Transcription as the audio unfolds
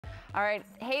All right.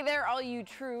 Hey there, all you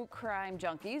true crime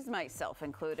junkies, myself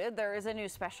included. There is a new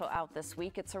special out this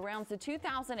week. It surrounds the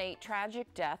 2008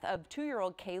 tragic death of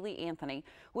 2-year-old Kaylee Anthony,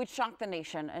 which shocked the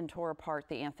nation and tore apart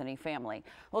the Anthony family.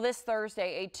 Well, this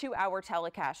Thursday, a 2-hour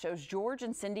telecast shows George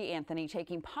and Cindy Anthony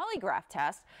taking polygraph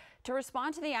tests to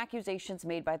respond to the accusations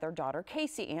made by their daughter,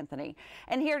 Casey Anthony.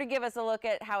 And here to give us a look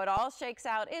at how it all shakes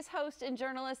out is host and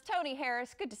journalist Tony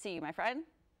Harris. Good to see you, my friend.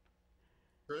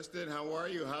 Kristen, how are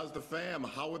you? How's the fam?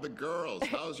 How are the girls?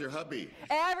 How's your hubby?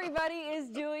 Everybody is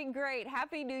doing great.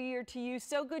 Happy New Year to you.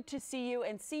 So good to see you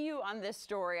and see you on this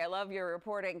story. I love your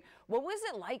reporting. What was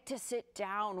it like to sit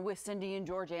down with Cindy and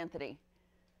George Anthony?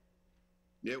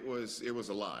 It was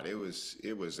a lot. It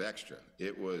was extra.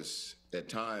 It was at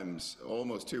times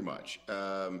almost too much.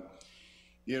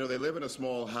 You know, they live in a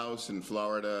small house in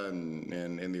Florida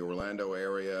and in the Orlando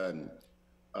area, and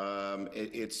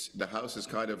the house is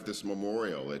kind of this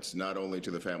memorial. It's not only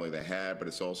to the family they had, but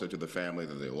it's also to the family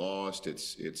that they lost.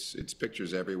 It's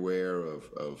pictures everywhere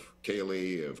of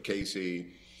Kaylee, of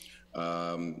Casey,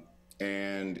 and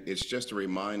it's just a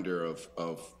reminder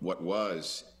of what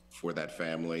was for that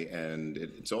family. And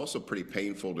it's also pretty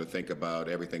painful to think about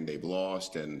everything they've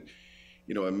lost. And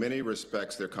you know, in many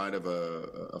respects, they're kind of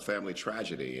a family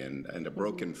tragedy and a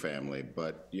broken family.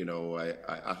 But you know,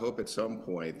 I hope at some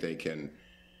point they can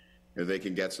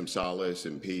get some solace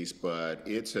and peace, but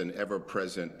it's an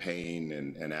ever-present pain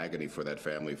and agony for that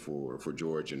family, for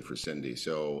George and for Cindy.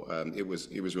 So it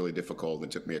was really difficult.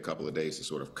 It took me a couple of days to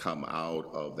sort of come out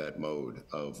of that mode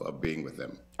of being with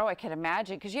them. Oh, I can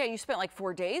imagine, because yeah, you spent like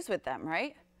 4 days with them,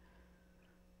 right?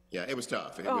 Yeah, it was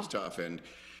tough. It was tough, and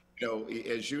you know,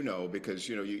 as you know, because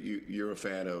you know you're a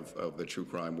fan of the true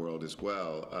crime world as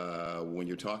well. When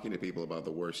you're talking to people about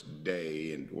the worst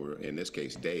day, or in this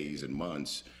case, days and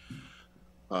months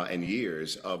and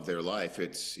years of their life,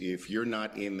 if you're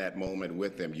not in that moment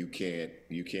with them, you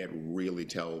can't really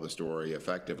tell the story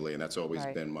effectively. And that's always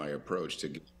been my approach, to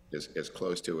get as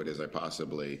close to it as I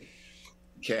possibly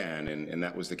can. And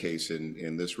that was the case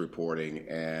in this reporting.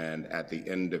 And at the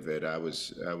end of it, I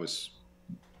was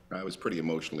pretty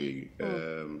emotionally,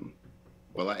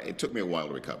 it took me a while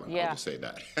to recover. Yeah. I'll just say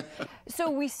that. So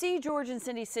we see George and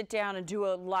Cindy sit down and do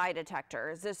a lie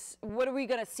detector. What are we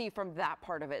going to see from that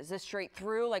part of it? Is this straight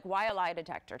through? Like, why a lie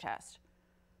detector test?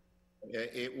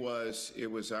 It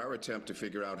was our attempt to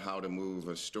figure out how to move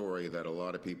a story that a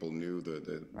lot of people knew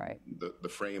the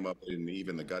frame of it and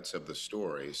even the guts of the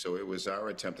story. So it was our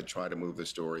attempt to try to move the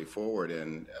story forward.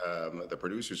 And the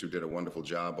producers who did a wonderful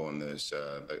job on this,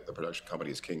 the production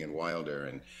company is King and Wilder,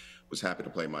 and was happy to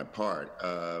play my part.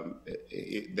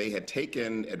 They had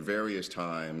taken at various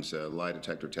times a lie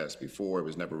detector test before. It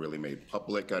was never really made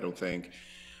public, I don't think.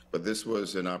 But this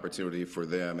was an opportunity for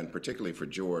them, and particularly for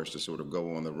George, to sort of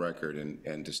go on the record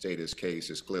and to state his case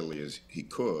as clearly as he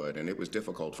could. And it was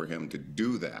difficult for him to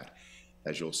do that,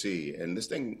 as you'll see. And this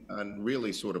thing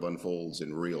really sort of unfolds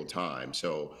in real time.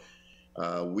 So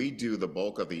we do the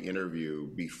bulk of the interview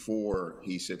before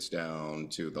he sits down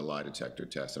to the lie detector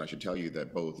test. And I should tell you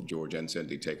that both George and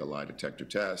Cindy take a lie detector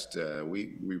test.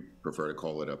 We prefer to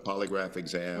call it a polygraph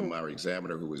exam. Our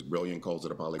examiner, who is brilliant, calls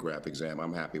it a polygraph exam.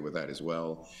 I'm happy with that as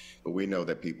well. But we know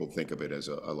that people think of it as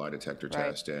a lie detector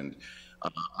test. And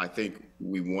I think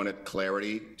we wanted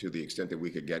clarity to the extent that we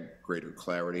could get greater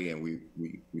clarity. And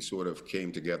we sort of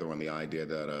came together on the idea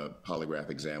that a polygraph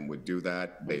exam would do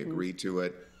that. They agreed to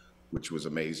it, which was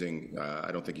amazing.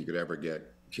 I don't think you could ever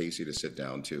get Casey to sit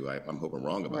down to, I'm hoping I'm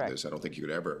wrong about this, I don't think you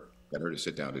could ever get her to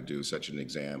sit down to do such an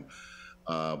exam.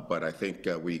 But I think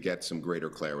we get some greater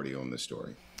clarity on this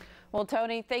story. Well,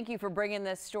 Tony, thank you for bringing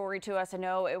this story to us. I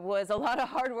know it was a lot of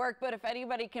hard work, but if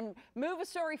anybody can move a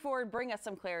story forward, bring us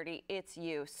some clarity, it's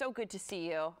you. So good to see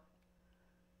you.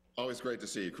 Always great to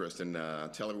see you, Kristen.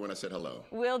 Tell everyone I said hello.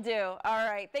 Will do. All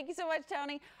right. Thank you so much,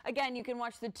 Tony. Again, you can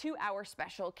watch the 2-hour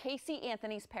special, Casey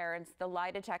Anthony's Parents, the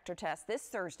Lie Detector Test, this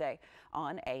Thursday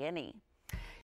on A&E.